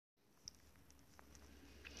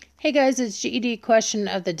Hey guys, it's GED question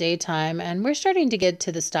of the daytime, and we're starting to get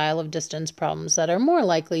to the style of distance problems that are more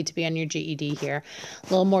likely to be on your GED here. A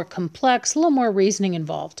little more complex, a little more reasoning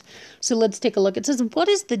involved. So let's take a look. It says, what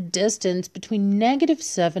is the distance between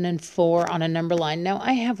 -7 and 4 on a number line? Now,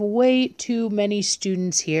 I have way too many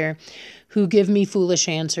students here who give me foolish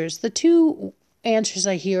answers. The two answers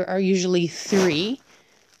I hear are usually 3.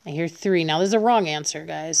 I hear 3. Now, there's a wrong answer,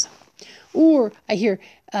 guys. Or I hear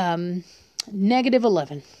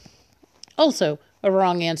 -11. Also a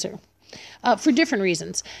wrong answer for different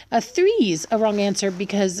reasons. 3's a wrong answer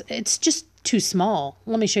because it's just too small.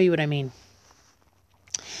 Let me show you what I mean.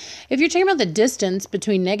 If you're talking about the distance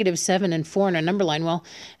between -7 and 4 on a number line, well,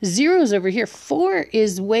 0's over here. 4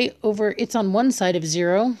 is way over. It's on one side of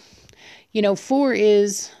 0. 4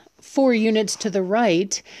 is 4 units to the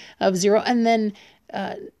right of 0. And then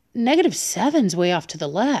 -7's way off to the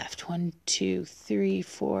left. 1, 2, 3,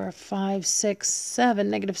 4, 5, 6, 7,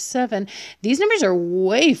 -7. These numbers are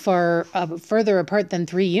way further apart than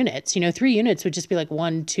 3 units. 3 units would just be like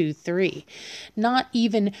 1, 2, 3. Not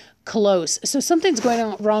even close. So something's going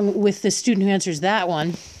on wrong with the student who answers that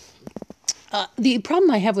one. The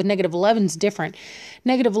problem I have with -11 is different.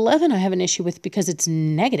 -11 I have an issue with because it's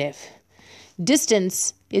negative.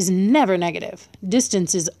 Distance is never negative.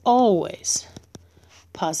 Distance is always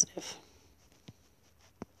positive.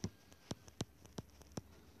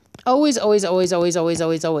 Always, always, always, always, always,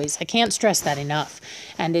 always, always. I can't stress that enough.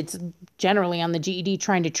 And it's generally on the GED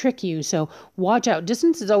trying to trick you. So watch out.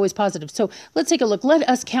 Distance is always positive. So let's take a look. Let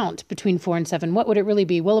us count between 4 and 7. What would it really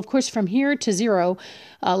be? Well, of course, from here to 0,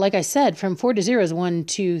 like I said, from 4 to 0 is 1,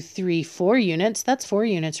 2, 3, 4 units. That's 4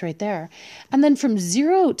 units right there. And then from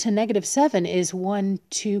 0 to -7 is 1,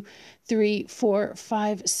 2, 3, 4,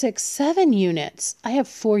 5, 6, 7 units. I have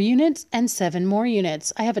 4 units and 7 more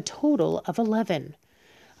units. I have a total of 11.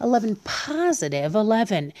 11, positive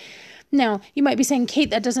 11. Now, you might be saying, Kate,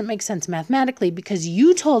 that doesn't make sense mathematically because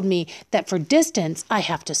you told me that for distance, I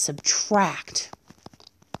have to subtract.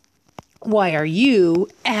 Why are you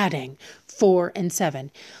adding 4 and 7?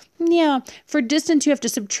 Yeah, for distance, you have to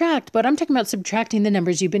subtract, but I'm talking about subtracting the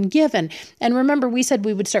numbers you've been given. And remember, we said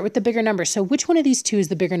we would start with the bigger number. So which one of these two is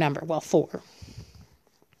the bigger number? Well, 4.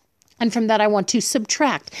 And from that, I want to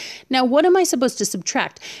subtract. Now, what am I supposed to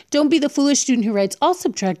subtract? Don't be the foolish student who writes, I'll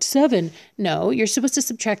subtract 7. No, you're supposed to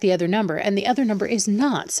subtract the other number. And the other number is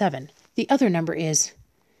not 7. The other number is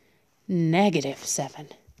 -7.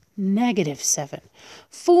 -7.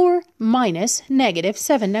 4 minus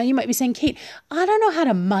 -7. Now, you might be saying, Kate, I don't know how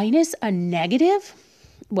to minus a negative.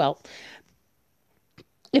 Well,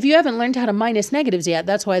 if you haven't learned how to minus negatives yet,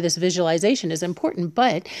 that's why this visualization is important.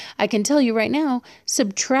 But I can tell you right now,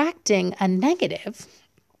 subtracting a negative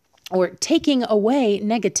or taking away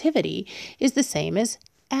negativity is the same as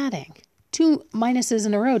adding. 2 minuses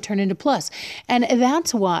in a row turn into plus. And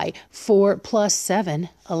that's why 4 plus 7,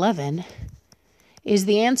 11, is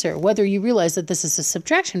the answer. Whether you realize that this is a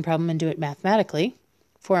subtraction problem and do it mathematically,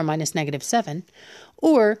 4 minus -7,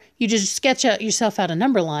 or you just sketch out yourself out a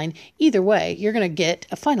number line, either way, you're going to get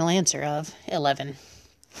a final answer of 11.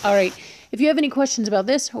 All right, if you have any questions about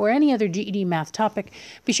this or any other GED math topic,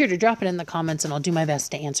 be sure to drop it in the comments and I'll do my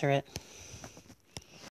best to answer it.